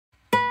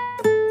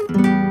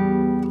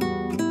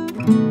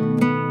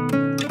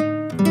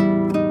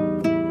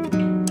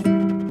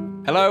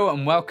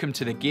and welcome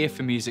to the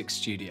Gear4music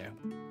studio.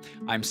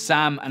 I'm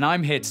Sam and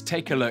I'm here to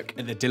take a look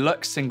at the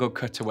Deluxe single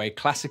Cutaway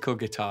classical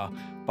guitar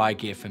by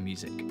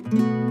Gear4music.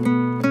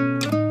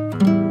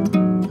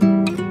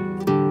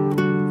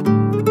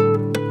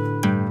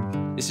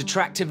 This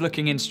attractive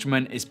looking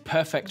instrument is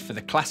perfect for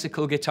the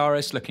classical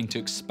guitarist looking to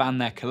expand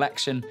their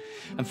collection,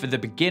 and for the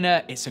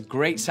beginner it's a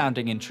great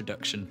sounding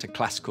introduction to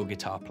classical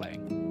guitar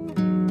playing.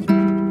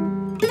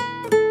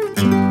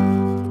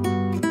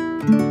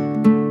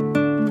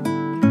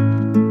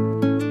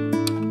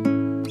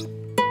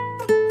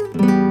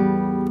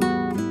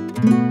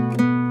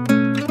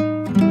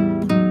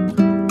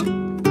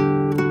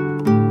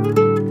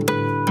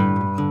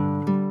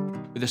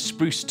 With a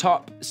spruce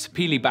top,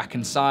 sapele back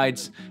and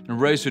sides, and a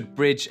rosewood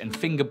bridge and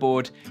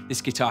fingerboard,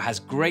 this guitar has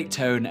great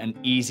tone and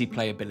easy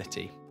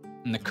playability.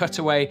 And the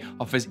Cutaway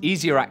offers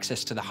easier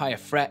access to the higher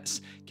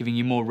frets, giving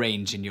you more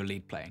range in your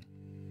lead playing.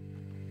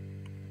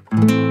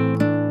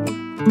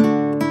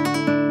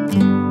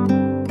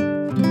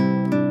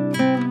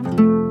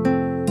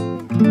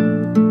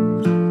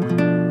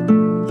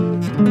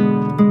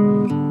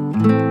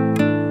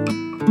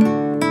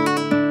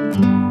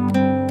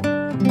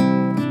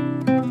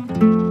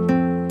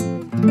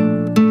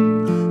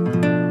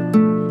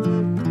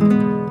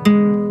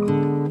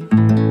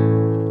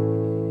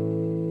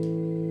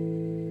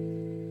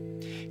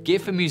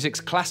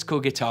 Gear4music's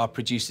classical guitar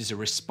produces a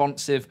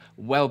responsive,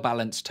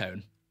 well-balanced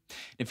tone.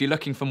 If you're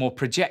looking for more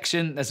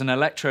projection, there's an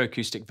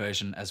electroacoustic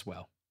version as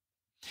well.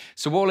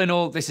 So all in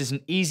all, this is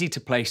an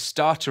easy-to-play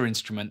starter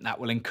instrument that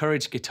will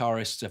encourage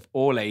guitarists of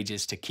all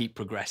ages to keep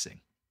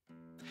progressing.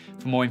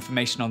 For more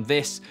information on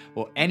this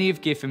or any of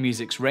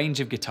Gear4music's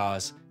range of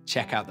guitars,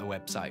 check out the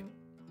website.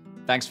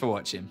 Thanks for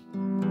watching.